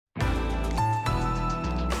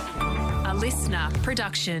listener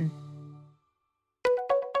production.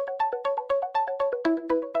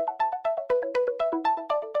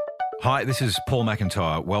 Hi, this is Paul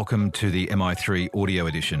McIntyre. Welcome to the MI3 Audio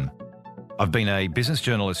Edition. I've been a business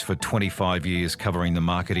journalist for 25 years covering the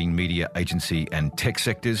marketing, media, agency and tech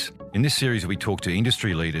sectors. In this series, we talk to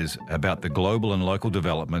industry leaders about the global and local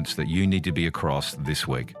developments that you need to be across this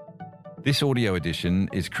week. This audio edition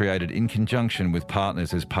is created in conjunction with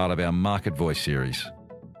partners as part of our Market Voice series.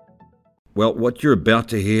 Well, what you're about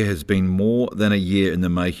to hear has been more than a year in the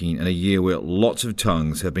making, and a year where lots of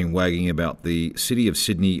tongues have been wagging about the City of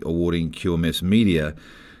Sydney awarding QMS Media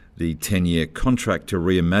the 10-year contract to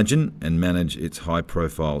reimagine and manage its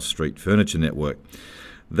high-profile street furniture network.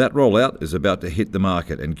 That rollout is about to hit the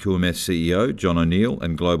market, and QMS CEO John O'Neill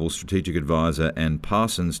and Global Strategic Advisor Ann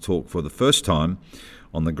Parsons talk for the first time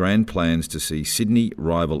on the grand plans to see Sydney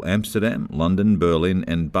rival Amsterdam, London, Berlin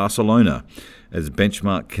and Barcelona as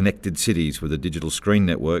benchmark connected cities with a digital screen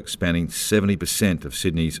network spanning 70% of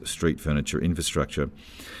Sydney's street furniture infrastructure.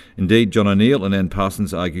 Indeed, John O'Neill and Ann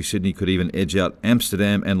Parsons argue Sydney could even edge out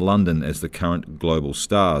Amsterdam and London as the current global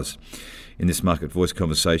stars. In this Market Voice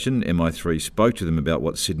conversation, MI3 spoke to them about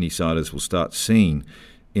what Sydney siders will start seeing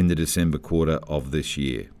in the December quarter of this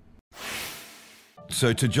year.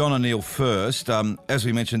 So to John O'Neill first, as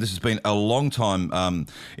we mentioned, this has been a long time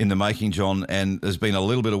in the making, John, and there's been a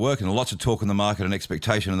little bit of work and lots of talk in the market and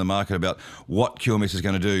expectation in the market about what QMS is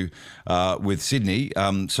going to do with Sydney.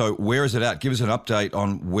 So where is it at? Give us an update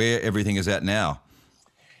on where everything is at now.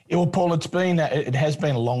 Yeah, well, Paul, it has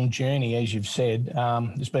been a long journey, as you've said.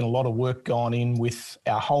 There's been a lot of work gone in with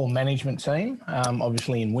our whole management team,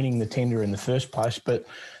 obviously in winning the tender in the first place, but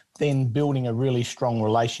then building a really strong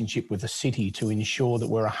relationship with the city to ensure that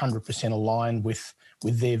we're 100% aligned with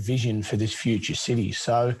their vision for this future city.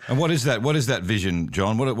 So, and what is that? What is that vision,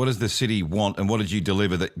 John? What does the city want, and what did you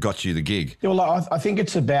deliver that got you the gig? Yeah, well, I think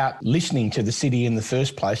it's about listening to the city in the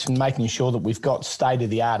first place and making sure that we've got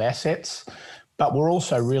state-of-the-art assets, but we're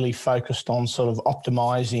also really focused on sort of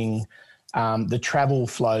optimising the travel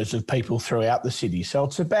flows of people throughout the city. So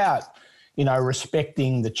it's about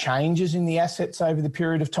respecting the changes in the assets over the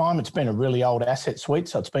period of time. It's been a really old asset suite,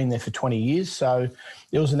 so it's been there for 20 years. So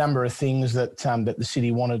there was a number of things that the city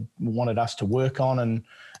wanted us to work on,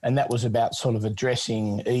 and that was about sort of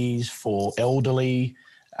addressing ease for elderly,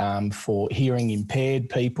 for hearing impaired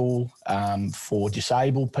people, for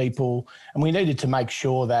disabled people. And we needed to make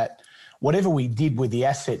sure that whatever we did with the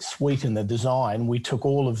asset suite and the design, we took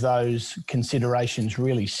all of those considerations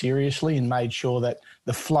really seriously and made sure that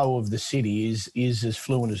the flow of the city is as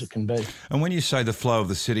fluent as it can be. And when you say the flow of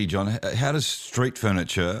the city, John, how does street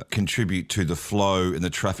furniture contribute to the flow and the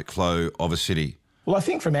traffic flow of a city? Well, I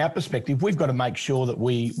think from our perspective, we've got to make sure that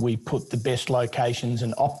we put the best locations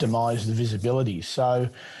and optimise the visibility. So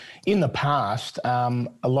in the past, a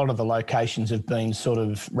lot of the locations have been sort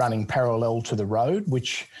of running parallel to the road,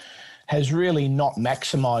 which has really not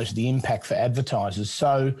maximised the impact for advertisers.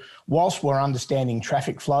 So whilst we're understanding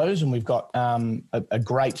traffic flows, and we've got a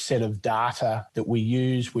great set of data that we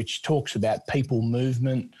use, which talks about people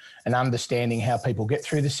movement and understanding how people get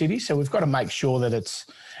through the city. So we've got to make sure that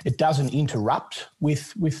it doesn't interrupt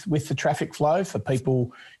with the traffic flow for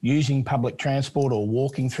people using public transport or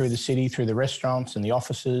walking through the city, through the restaurants and the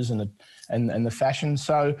offices and the fashion.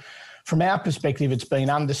 So from our perspective, it's been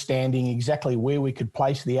understanding exactly where we could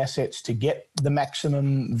place the assets to get the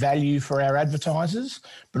maximum value for our advertisers,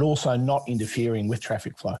 but also not interfering with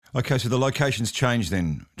traffic flow. Okay, so the locations changed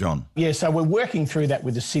then, John? Yeah, so we're working through that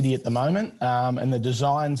with the city at the moment, and the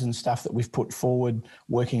designs and stuff that we've put forward,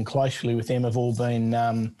 working closely with them, have all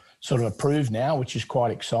been sort of approved now, which is quite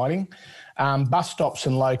exciting. Bus stops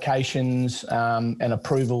and locations and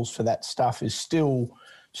approvals for that stuff is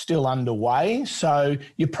still underway. So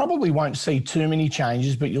you probably won't see too many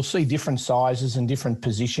changes, but you'll see different sizes and different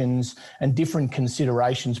positions and different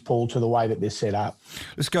considerations, Paul, to the way that they're set up.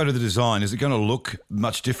 Let's go to the design. Is it going to look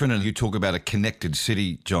much different? And you talk about a connected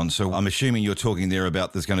city, John. So I'm assuming you're talking there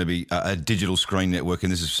about there's going to be a digital screen network, and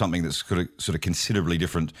this is something that's sort of considerably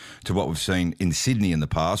different to what we've seen in Sydney in the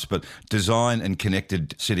past. But design and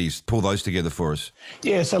connected cities, pull those together for us.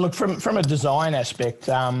 Yeah, so look, from a design aspect,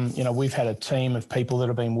 we've had a team of people that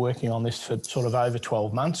have been working on this for sort of over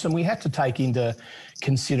 12 months, and we had to take into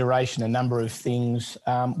consideration a number of things.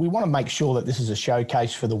 We want to make sure that this is a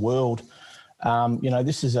showcase for the world.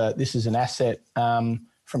 This is an asset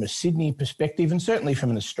from a Sydney perspective, and certainly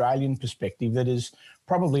from an Australian perspective, that is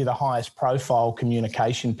probably the highest profile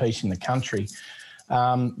communication piece in the country.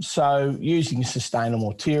 So using sustainable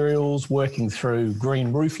materials, working through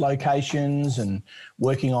green roof locations and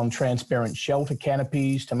working on transparent shelter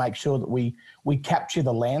canopies to make sure that we capture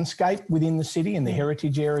the landscape within the city and the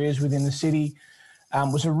heritage areas within the city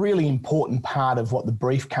was a really important part of what the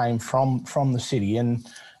brief came from the city. And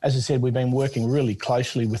as I said, we've been working really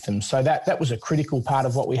closely with them. So that was a critical part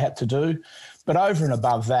of what we had to do. But over and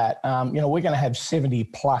above that, we're going to have 70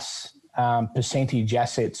 plus percentage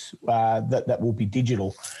assets that will be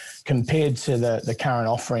digital compared to the current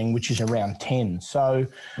offering, which is around 10. So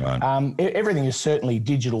everything is certainly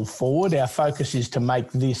digital forward. Our focus is to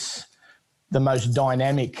make this the most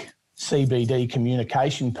dynamic CBD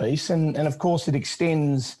communication piece. And of course, it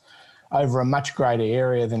extends over a much greater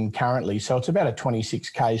area than currently. So it's about a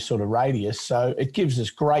 26K sort of radius. So it gives us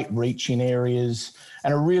great reach in areas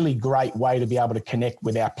and a really great way to be able to connect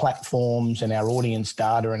with our platforms and our audience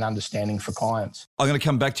data and understanding for clients. I'm going to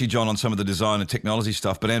come back to you, John, on some of the design and technology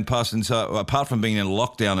stuff. But Ann Parsons, apart from being in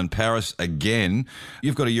lockdown in Paris again,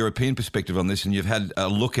 you've got a European perspective on this and you've had a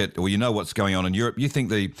look at, or you know what's going on in Europe. You think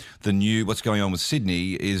the new, what's going on with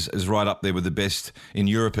Sydney is right up there with the best in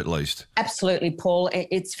Europe at least? Absolutely, Paul.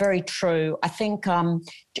 It's very true. I think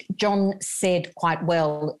John said quite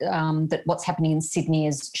well that what's happening in Sydney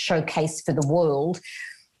is showcase for the world.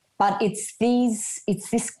 But it's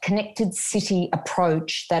this connected city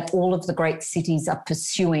approach that all of the great cities are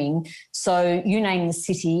pursuing. So you name the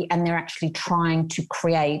city and they're actually trying to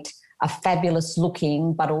create a fabulous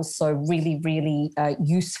looking but also really, really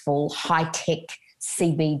useful high-tech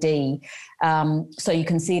CBD. So you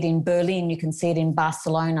can see it in Berlin, you can see it in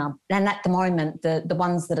Barcelona. And at the moment, the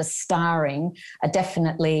ones that are starring are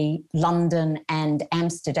definitely London and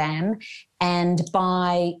Amsterdam. And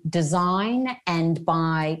by design and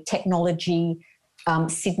by technology,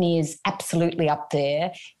 Sydney is absolutely up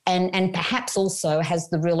there and perhaps also has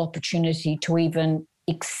the real opportunity to even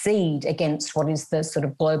exceed against what is the sort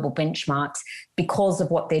of global benchmarks because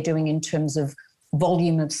of what they're doing in terms of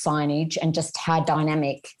volume of signage and just how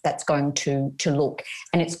dynamic that's going to look.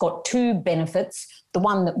 And it's got two benefits. The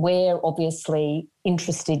one that we're obviously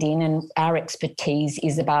interested in and our expertise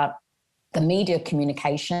is about the media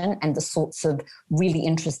communication and the sorts of really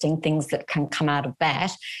interesting things that can come out of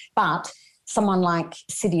that. But someone like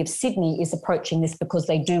City of Sydney is approaching this because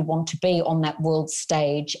they do want to be on that world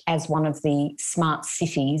stage as one of the smart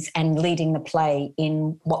cities and leading the play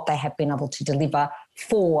in what they have been able to deliver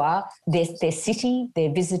for their city,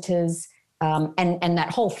 their visitors, and that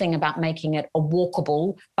whole thing about making it a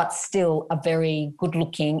walkable but still a very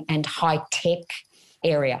good-looking and high-tech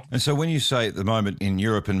area. And so when you say at the moment in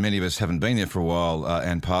Europe, and many of us haven't been there for a while,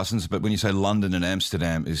 Ann Parsons, but when you say London and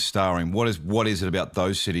Amsterdam is starring, what is it about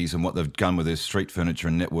those cities and what they've done with their street furniture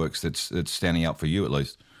and networks that's standing out for you at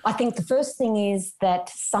least? I think the first thing is that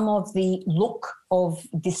some of the look of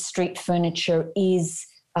this street furniture is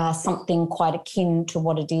something quite akin to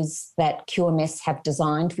what it is that QMS have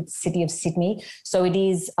designed with the City of Sydney. So it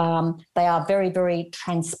is, they are very, very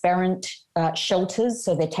transparent shelters.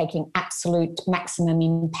 So they're taking absolute maximum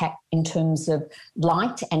impact in terms of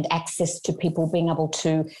light and access to people being able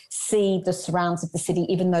to see the surrounds of the city,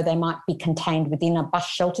 even though they might be contained within a bus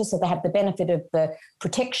shelter. So they have the benefit of the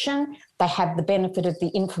protection. They have the benefit of the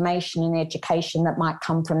information and education that might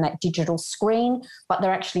come from that digital screen, but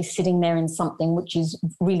they're actually sitting there in something which is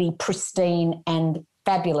really pristine and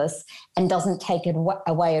fabulous and doesn't take it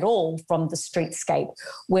away at all from the streetscape.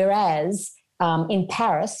 Whereas in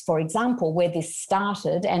Paris, for example, where this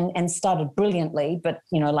started and started brilliantly, but,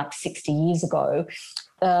 like 60 years ago,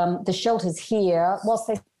 the shelters here, whilst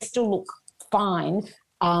they still look fine,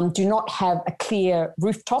 do not have a clear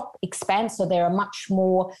rooftop expanse. So they're a much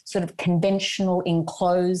more sort of conventional,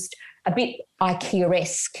 enclosed, a bit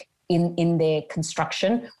IKEA-esque in their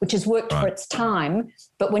construction, which has worked for its time.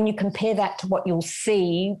 But when you compare that to what you'll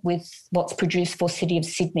see with what's produced for City of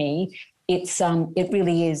Sydney, it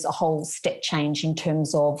really is a whole step change in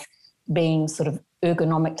terms of being sort of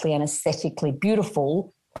ergonomically and aesthetically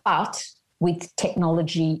beautiful, but with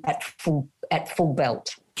technology at full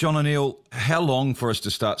belt. John O'Neill, how long for us to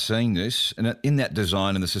start seeing this and in that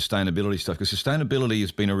design and the sustainability stuff? Because sustainability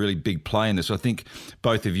has been a really big play in this. I think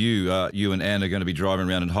both of you, you and Ann, are going to be driving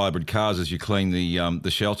around in hybrid cars as you clean the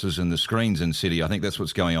shelters and the screens in City. I think that's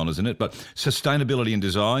what's going on, isn't it? But sustainability and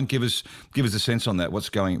design, give us a sense on that. What's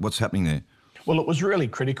happening there? Well, it was really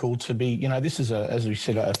critical to be, this is as we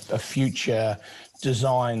said, a future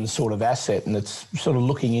design sort of asset, and it's sort of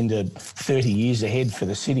looking into 30 years ahead for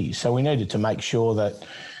the city. So we needed to make sure that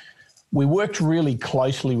we worked really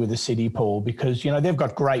closely with the city, Paul, because, they've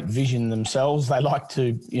got great vision themselves. They like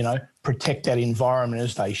to, protect that environment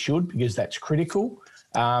as they should, because that's critical.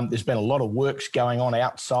 There's been a lot of works going on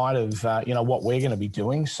outside of, what we're going to be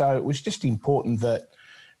doing. So it was just important that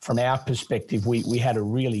from our perspective, we had a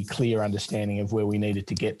really clear understanding of where we needed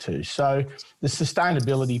to get to. So the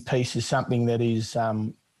sustainability piece is something that is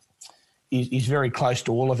very close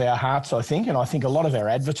to all of our hearts, I think. And I think a lot of our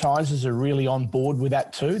advertisers are really on board with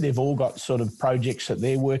that too. They've all got sort of projects that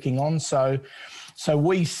they're working on. So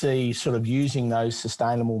we see sort of using those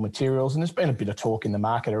sustainable materials, and there's been a bit of talk in the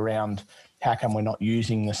market around how come we're not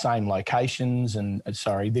using the same locations and,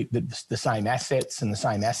 the same assets and the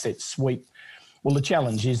same asset suite. Well, the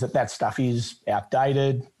challenge is that stuff is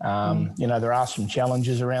outdated. There are some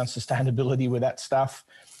challenges around sustainability with that stuff.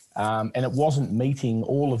 And it wasn't meeting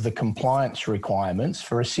all of the compliance requirements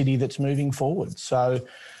for a city that's moving forward. So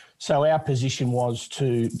our position was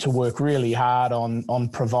to work really hard on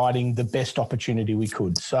providing the best opportunity we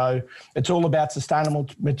could. So it's all about sustainable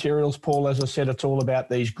materials, Paul. As I said, it's all about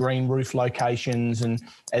these green roof locations and,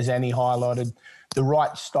 as Annie highlighted, the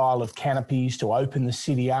right style of canopies to open the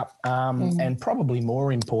city up, and probably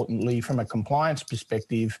more importantly, from a compliance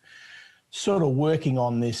perspective, sort of working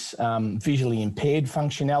on this visually impaired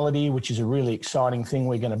functionality, which is a really exciting thing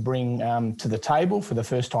we're going to bring to the table for the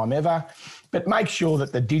first time ever, but make sure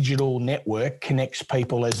that the digital network connects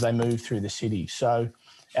people as they move through the city. So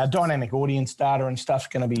our dynamic audience data and stuff's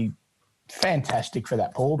going to be fantastic for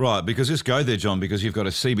that, Paul. Right, because let's go there, John, because you've got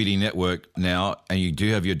a CBD network now and you do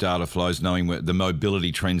have your data flows knowing the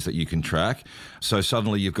mobility trends that you can track. So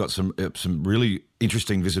suddenly you've got some really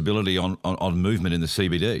interesting visibility on movement in the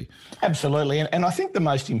CBD. Absolutely. And I think the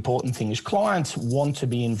most important thing is clients want to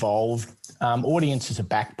be involved. Audiences are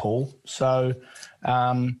back, Paul. So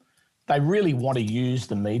they really want to use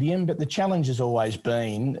the medium, but the challenge has always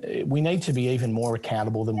been we need to be even more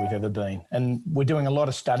accountable than we've ever been. And we're doing a lot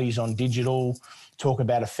of studies on digital, talk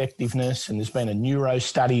about effectiveness, and there's been a neuro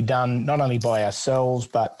study done not only by ourselves,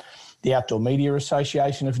 but the Outdoor Media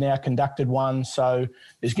Association have now conducted one. So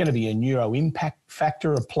there's going to be a neuro impact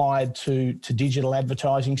factor applied to digital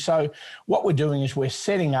advertising. So what we're doing is we're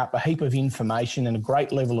setting up a heap of information and a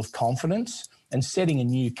great level of confidence and setting a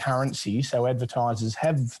new currency so advertisers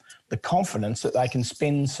have the confidence that they can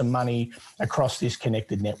spend some money across this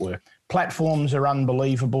connected network. Platforms are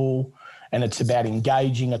unbelievable, and it's about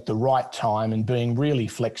engaging at the right time and being really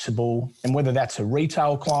flexible. And whether that's a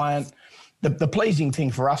retail client, the pleasing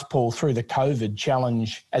thing for us, Paul, through the COVID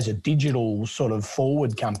challenge as a digital sort of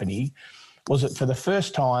forward company was that for the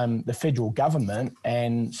first time, the federal government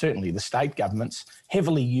and certainly the state governments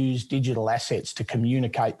heavily used digital assets to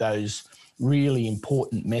communicate those really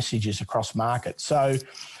important messages across markets. So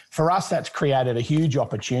for us, that's created a huge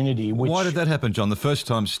opportunity. Why did that happen, John? The first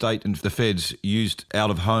time state and the feds used out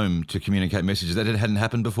of home to communicate messages, that hadn't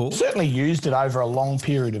happened before? Certainly used it over a long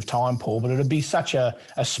period of time, Paul, but it'd be such a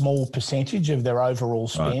small percentage of their overall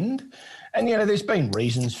spend. Right. And, there's been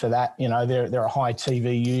reasons for that. They're a high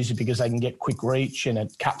TV user because they can get quick reach and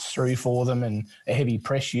it cuts through for them, and a heavy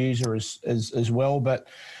press user as well. But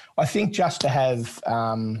I think just to have,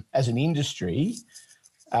 as an industry,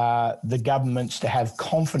 the governments to have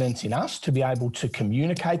confidence in us to be able to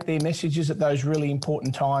communicate their messages at those really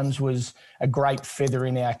important times was a great feather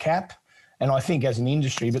in our cap. And I think as an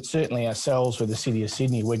industry, but certainly ourselves with the City of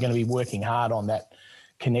Sydney, we're going to be working hard on that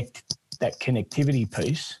connectivity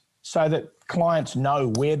piece so that clients know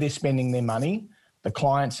where they're spending their money, the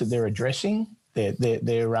clients that they're addressing,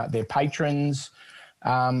 their patrons.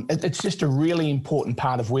 It's just a really important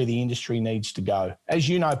part of where the industry needs to go. As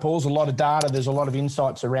you know, Paul, there's a lot of data, there's a lot of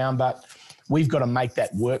insights around, but we've got to make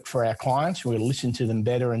that work for our clients. We'll listen to them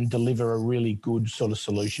better and deliver a really good sort of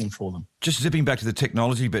solution for them. Just zipping back to the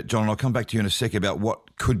technology bit, John, and I'll come back to you in a sec about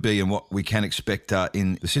what could be and what we can expect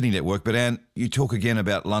in the Sydney network. But Anne, you talk again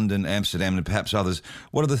about London, Amsterdam and perhaps others.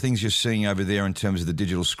 What are the things you're seeing over there in terms of the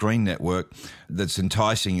digital screen network that's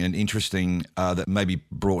enticing and interesting that may be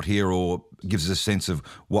brought here or gives us a sense of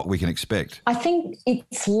what we can expect? I think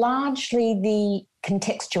it's largely the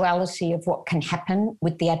contextuality of what can happen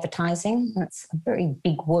with the advertising. That's a very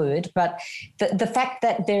big word, but the fact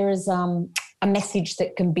that there is a message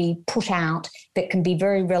that can be put out that can be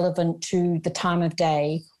very relevant to the time of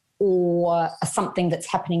day or something that's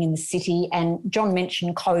happening in the city. And John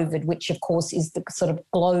mentioned COVID, which of course is the sort of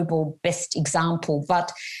global best example,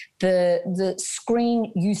 but the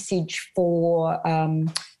screen usage for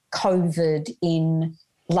COVID in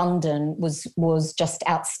London was just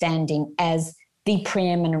outstanding as the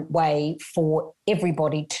preeminent way for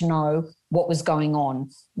everybody to know what was going on,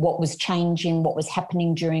 what was changing, what was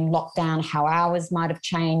happening during lockdown, how hours might have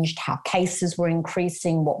changed, how cases were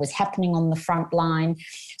increasing, what was happening on the front line.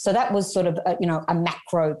 So that was sort of a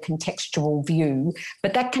macro contextual view,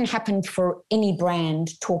 but that can happen for any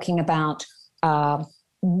brand talking about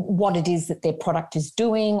what it is that their product is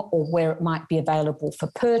doing, or where it might be available for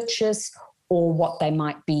purchase, or what they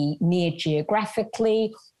might be near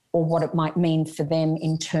geographically, or what it might mean for them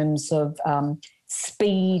in terms of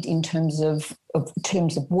speed, in terms of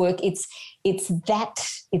work. It's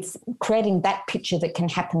creating that picture that can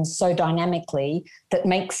happen so dynamically that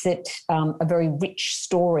makes it a very rich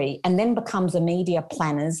story, and then becomes a media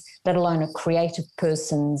planner's, let alone a creative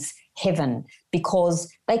person's heaven,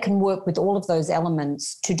 because they can work with all of those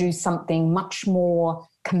elements to do something much more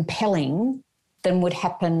compelling than would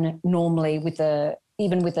happen normally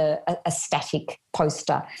even with a static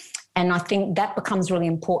poster. And I think that becomes really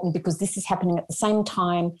important, because this is happening at the same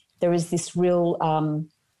time there is this real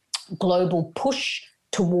global push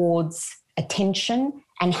towards attention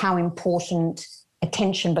and how important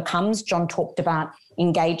attention becomes. John talked about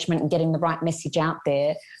engagement and getting the right message out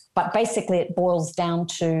there. But basically it boils down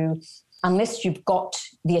to, unless you've got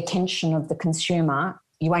the attention of the consumer,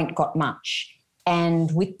 you ain't got much.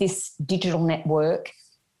 And with this digital network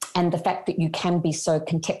and the fact that you can be so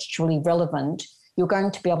contextually relevant, you're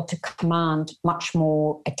going to be able to command much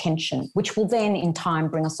more attention, which will then in time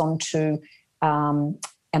bring us on to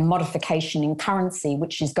a modification in currency,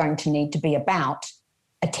 which is going to need to be about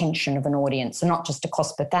attention of an audience. So not just a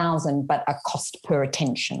cost per thousand, but a cost per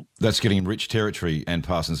attention. That's getting rich territory, Anne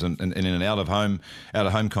Parsons, and in an out-of-home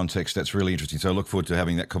context, that's really interesting. So I look forward to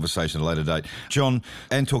having that conversation at a later date. John,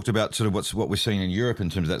 Anne talked about sort of what we're seeing in Europe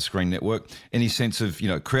in terms of that screen network. Any sense of,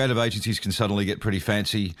 creative agencies can suddenly get pretty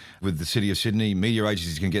fancy with the City of Sydney. Media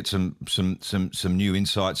agencies can get some new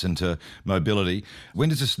insights into mobility. When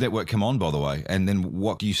does this network come on, by the way? And then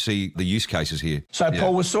what do you see the use cases here? So,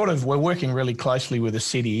 Paul, we're working really closely with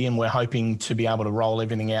the city, and we're hoping to be able to roll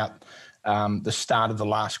everything out the start of the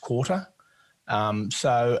last quarter.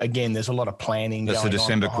 So again, there's a lot of planning going on. That's the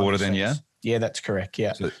December quarter then, yeah? Yeah, that's correct,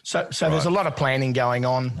 yeah. So there's a lot of planning going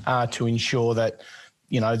on to ensure that,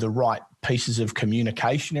 the right pieces of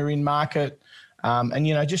communication are in market.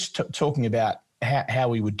 And, just talking about how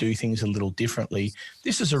we would do things a little differently,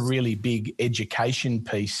 this is a really big education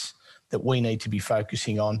piece that we need to be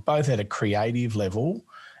focusing on, both at a creative level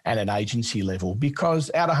and an agency level, because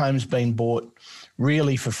out-of-home's been bought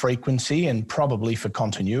really for frequency and probably for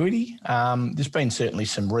continuity. There's been certainly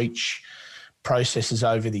some reach processes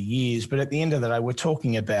over the years, but at the end of the day, we're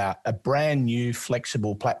talking about a brand new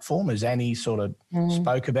flexible platform, as Annie sort of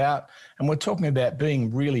spoke about, and we're talking about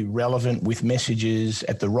being really relevant with messages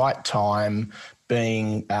at the right time,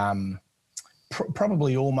 being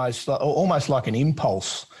probably almost like an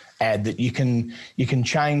impulse ad that you can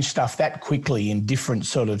change stuff that quickly in different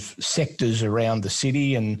sort of sectors around the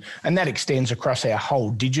city, and that extends across our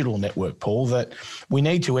whole digital network, Paul, that we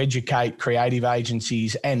need to educate creative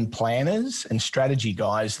agencies and planners and strategy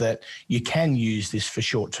guys that you can use this for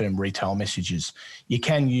short-term retail messages. You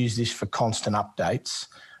can use this for constant updates,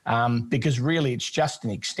 because really it's just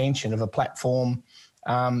an extension of a platform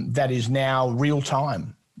that is now real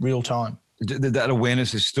time. That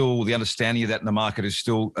awareness is still, the understanding of that in the market is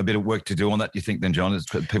still a bit of work to do on that, do you think then, John? Is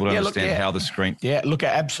people don't understand how the screen... Yeah, look,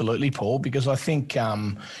 absolutely, Paul, because I think,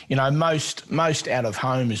 most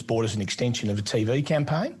out-of-home is bought as an extension of a TV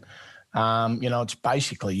campaign. It's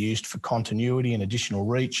basically used for continuity and additional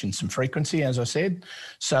reach and some frequency, as I said.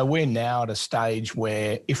 So we're now at a stage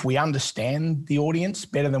where if we understand the audience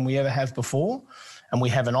better than we ever have before, and we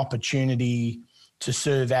have an opportunity to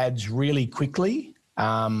serve ads really quickly,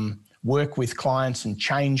 work with clients and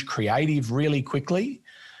change creative really quickly,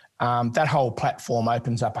 that whole platform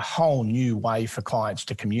opens up a whole new way for clients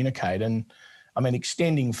to communicate. And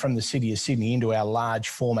extending from the City of Sydney into our large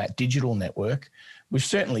format digital network, we've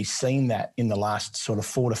certainly seen that in the last sort of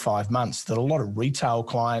 4 to 5 months, that a lot of retail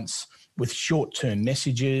clients with short-term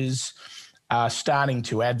messages are starting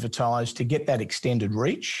to advertise to get that extended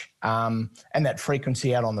reach and that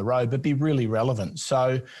frequency out on the road, but be really relevant.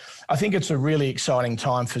 So I think it's a really exciting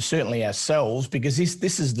time for certainly ourselves, because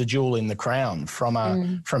this is the jewel in the crown from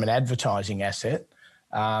an advertising asset.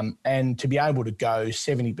 And to be able to go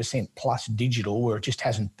 70% plus digital where it just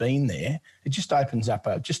hasn't been there, it just opens up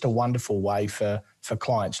just a wonderful way for for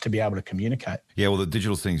clients to be able to communicate. Yeah, well, the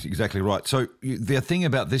digital thing's exactly right. So the thing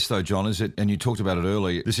about this, though, John, is that, and you talked about it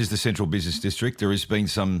earlier, this is the central business district. There has been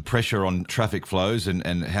some pressure on traffic flows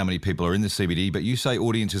and how many people are in the CBD, but you say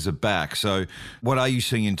audiences are back. So what are you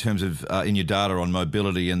seeing in terms of, in your data on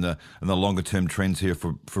mobility and the longer term trends here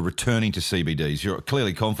for returning to CBDs? You're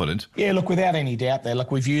clearly confident. Yeah, look, without any doubt there,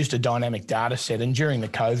 we've used a dynamic data set, and during the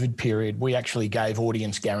COVID period, we actually gave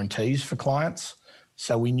audience guarantees for clients.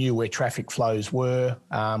 So we knew where traffic flows were.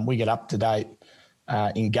 We get up-to-date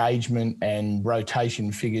engagement and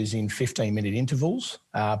rotation figures in 15-minute intervals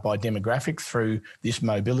by demographic through this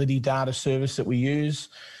mobility data service that we use.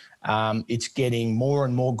 It's getting more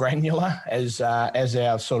and more granular as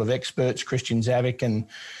our sort of experts, Christian Zavik and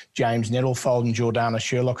James Nettlefold and Jordana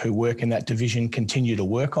Sherlock, who work in that division, continue to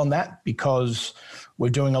work on that, because we're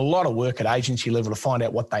doing a lot of work at agency level to find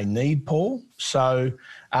out what they need, Paul. So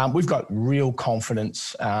we've got real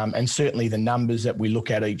confidence, and certainly the numbers that we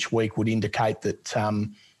look at each week would indicate that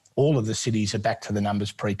all of the cities are back to the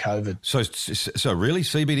numbers pre-COVID. So really,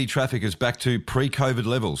 CBD traffic is back to pre-COVID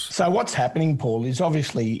levels? So what's happening, Paul, is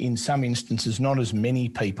obviously in some instances not as many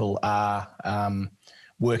people are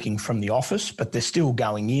working from the office, but they're still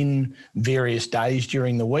going in various days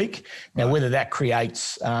during the week. Now, whether that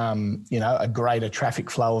creates, a greater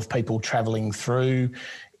traffic flow of people travelling through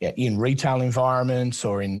in retail environments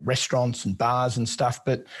or in restaurants and bars and stuff.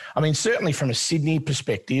 But I mean, certainly from a Sydney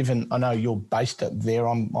perspective, and I know you're based up there,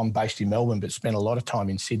 I'm based in Melbourne, but spent a lot of time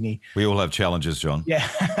in Sydney. We all have challenges, John. Yeah,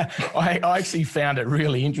 I actually found it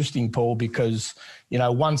really interesting, Paul, because,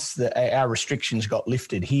 once our restrictions got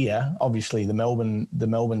lifted here, obviously the Melbourne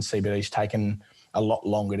CBD's taken a lot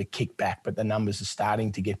longer to kick back, but the numbers are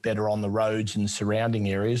starting to get better on the roads and surrounding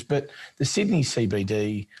areas. But the Sydney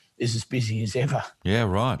CBD is as busy as ever. Yeah,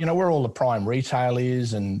 right. Where all the prime retail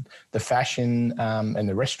is and the fashion and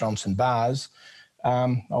the restaurants and bars.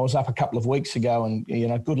 I was up a couple of weeks ago and,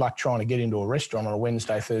 good luck trying to get into a restaurant on a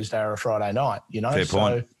Wednesday, Thursday or a Friday night, Fair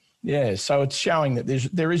point. Yeah, so it's showing that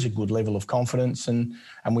there is a good level of confidence and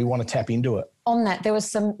we want to tap into it. On that, there were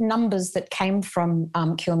some numbers that came from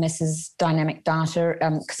QMS's dynamic data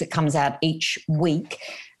because it comes out each week.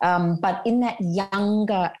 But in that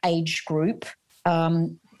younger age group,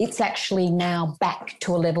 it's actually now back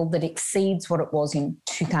to a level that exceeds what it was in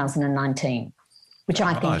 2019, which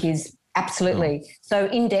I think is absolutely. So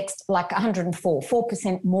indexed like 104,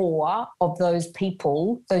 4% more of those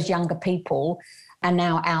people, those younger people, are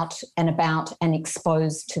now out and about and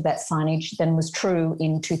exposed to that signage than was true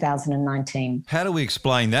in 2019. How do we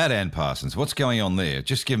explain that, Ann Parsons? What's going on there?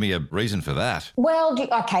 Just give me a reason for that. Well,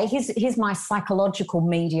 okay, here's my psychological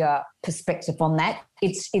media perspective on that.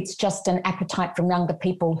 It's just an appetite from younger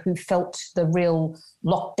people who felt the real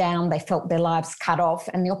lockdown, they felt their lives cut off,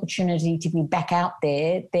 and the opportunity to be back out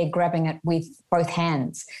there, they're grabbing it with both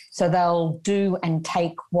hands. So they'll do and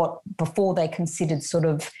take what before they considered sort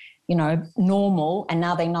of normal, and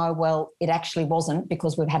now they know, well, it actually wasn't,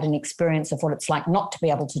 because we've had an experience of what it's like not to be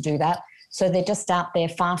able to do that. So they're just out there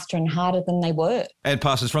faster and harder than they were. And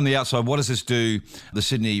Parsons, from the outside, what does this do, the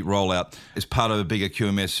Sydney rollout, as part of a bigger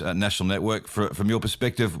QMS national network? From your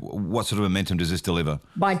perspective, what sort of momentum does this deliver?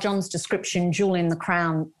 By John's description, Jewel in the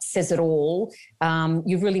Crown says it all.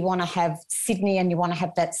 You really want to have Sydney and you want to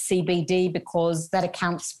have that CBD, because that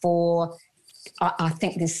accounts for, I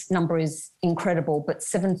think this number is incredible, but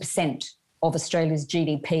 7% of Australia's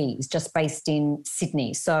GDP is just based in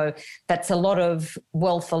Sydney. So that's a lot of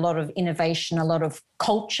wealth, a lot of innovation, a lot of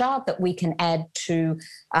culture that we can add to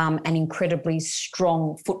an incredibly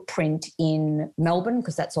strong footprint in Melbourne,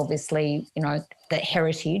 because that's obviously, the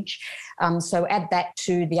heritage. So add that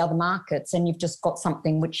to the other markets and you've just got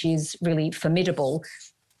something which is really formidable.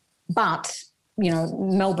 But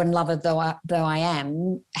Melbourne lover though I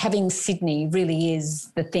am, having Sydney really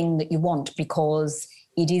is the thing that you want, because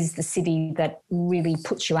it is the city that really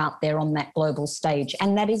puts you out there on that global stage,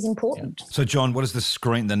 and that is important. Yeah. So, John, what does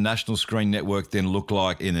the national screen network then look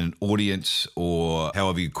like in an audience, or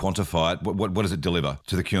however you quantify it? What does it deliver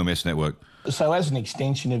to the QMS network? So as an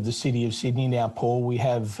extension of the City of Sydney now, Paul, we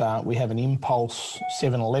have an Impulse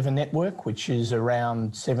 7-Eleven network, which is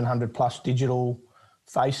around 700 plus digital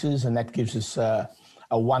faces, and that gives us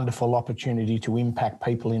a wonderful opportunity to impact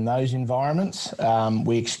people in those environments.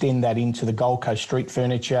 We extend that into the Gold Coast street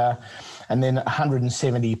furniture, and then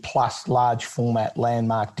 170 plus large format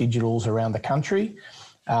landmark digitals around the country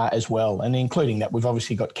as well. And including that, we've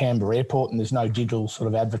obviously got Canberra Airport, and there's no digital sort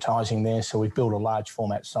of advertising there, so we've built a large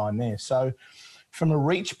format sign there. So from a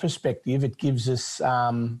reach perspective, it gives us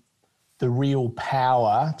the real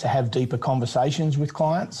power to have deeper conversations with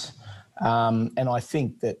clients. And I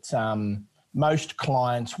think that most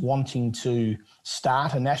clients wanting to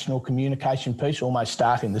start a national communication piece, almost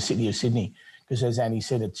start in the City of Sydney, because as Annie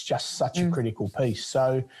said, it's just such a critical piece.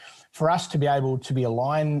 So for us to be able to be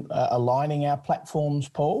aligning our platforms,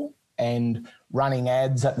 Paul, and running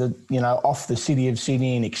ads at the, off the City of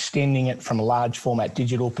Sydney and extending it from a large format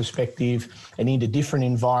digital perspective and into different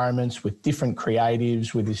environments with different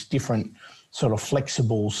creatives, with this different sort of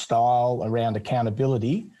flexible style around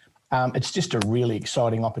accountability, it's just a really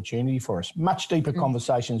exciting opportunity for us. Much deeper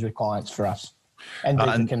conversations with clients for us and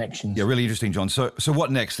deeper connections. Yeah, really interesting, John. So what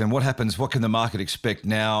next then? What happens? What can the market expect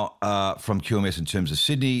now from QMS in terms of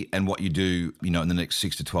Sydney and what you do, in the next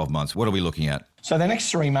 6 to 12 months? What are we looking at? So the next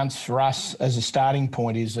 3 months for us as a starting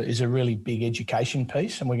point is a really big education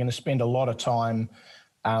piece, and we're going to spend a lot of time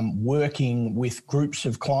working with groups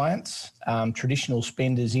of clients, traditional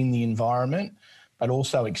spenders in the environment, but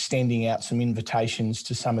also extending out some invitations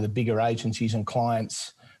to some of the bigger agencies and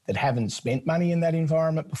clients that haven't spent money in that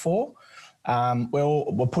environment before.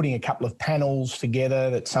 We're putting a couple of panels together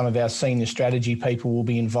that some of our senior strategy people will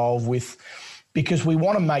be involved with, because we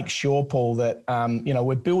want to make sure, Paul, that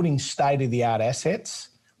we're building state-of-the-art assets.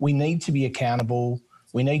 We need to be accountable.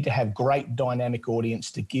 We need to have great dynamic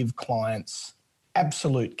audience to give clients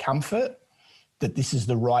absolute comfort that this is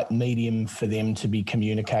the right medium for them to be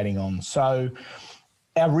communicating on. So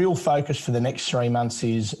our real focus for the next 3 months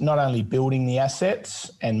is not only building the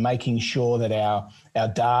assets and making sure that our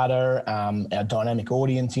data, our dynamic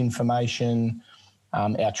audience information,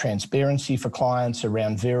 our transparency for clients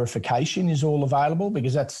around verification is all available,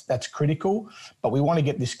 because that's critical. But we want to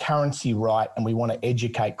get this currency right, and we want to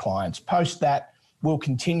educate clients. Post that, we'll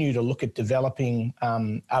continue to look at developing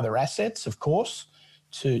other assets, of course,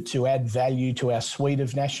 to add value to our suite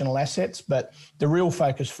of national assets. But the real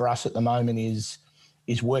focus for us at the moment is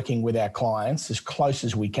working with our clients as close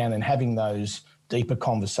as we can and having those deeper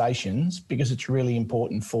conversations, because it's really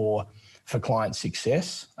important for client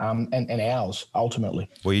success and ours ultimately.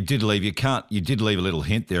 Well, you did leave a little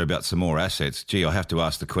hint there about some more assets. Gee, I have to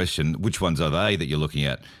ask the question, which ones are they that you're looking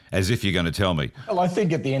at? As if you're going to tell me. Well, I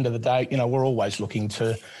think at the end of the day, we're always looking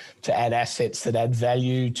to add assets that add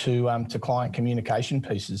value to client communication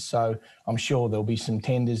pieces. So I'm sure there'll be some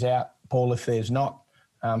tenders out, Paul, if there's not.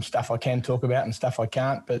 Stuff I can talk about and stuff I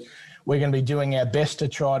can't, but we're going to be doing our best to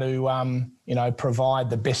try to, provide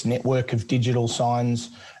the best network of digital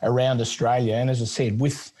signs around Australia. And as I said,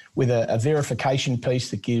 with a verification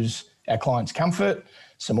piece that gives our clients comfort,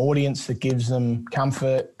 some audience that gives them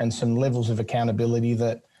comfort, and some levels of accountability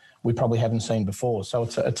that we probably haven't seen before. So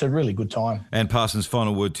it's a really good time. And Parsons,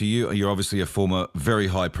 final word to you. You're obviously a former very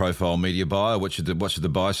high-profile media buyer. What should the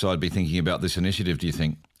buy side be thinking about this initiative, do you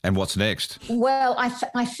think? And what's next? Well,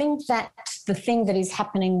 I think that the thing that is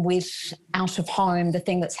happening with out of home, the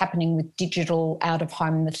thing that's happening with digital out of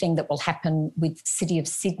home, the thing that will happen with City of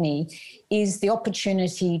Sydney is the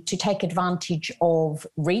opportunity to take advantage of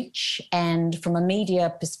reach. And from a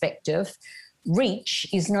media perspective, reach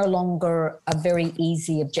is no longer a very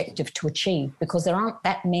easy objective to achieve, because there aren't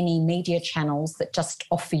that many media channels that just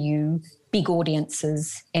offer you big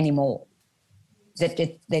audiences anymore.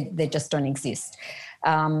 They just don't exist.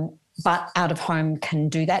 But out of home can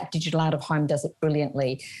do that. Digital out of home does it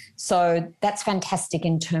brilliantly. So that's fantastic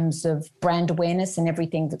in terms of brand awareness and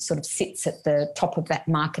everything that sort of sits at the top of that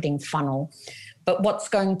marketing funnel. But what's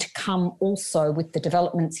going to come also with the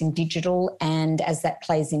developments in digital, and as that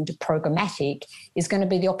plays into programmatic, is going to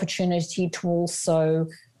be the opportunity to also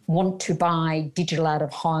want to buy digital out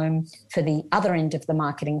of home for the other end of the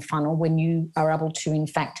marketing funnel, when you are able to, in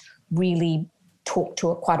fact, really talk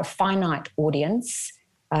to quite a finite audience,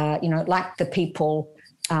 like the people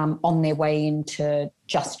on their way into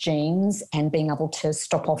Just Jeans and being able to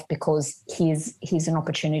stop off because here's an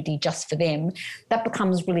opportunity just for them. That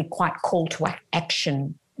becomes really quite call to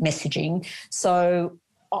action messaging. So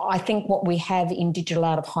I think what we have in digital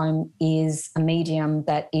out of home is a medium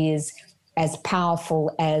that is as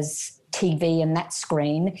powerful as TV and that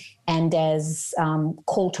screen, and as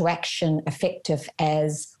call to action effective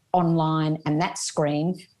as online and that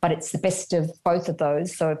screen, but it's the best of both of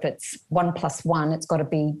those. So if it's 1+1, it's got to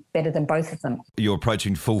be better than both of them. You're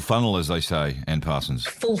approaching full funnel, as they say, Anne Parsons.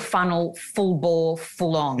 Full funnel, full bore,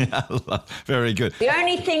 full on. Very good. The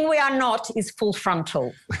only thing we are not is full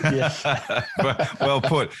frontal. Yes. Well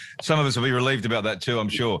put. Some of us will be relieved about that too, I'm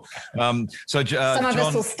sure. Some of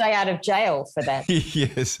us will stay out of jail for that.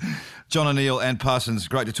 Yes. John O'Neill, Anne Parsons,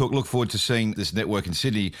 great to talk. Look forward to seeing this network in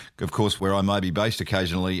Sydney, of course, where I may be based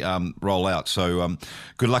occasionally, roll out. So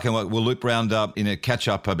good luck, and we'll loop round up in a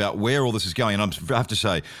catch-up about where all this is going. And I have to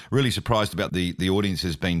say, really surprised about the audience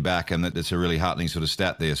has been back, and that it's a really heartening sort of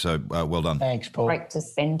stat there. So well done. Thanks, Paul. Great to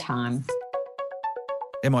spend time.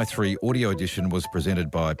 MI3 Audio Edition was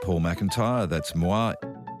presented by Paul McIntyre, that's moi.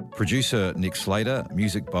 Producer Nick Slater,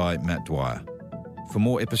 music by Matt Dwyer. For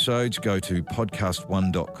more episodes, go to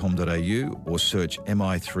podcast1.com.au or search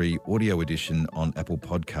MI3 Audio Edition on Apple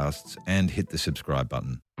Podcasts and hit the subscribe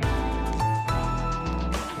button.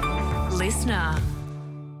 Listener.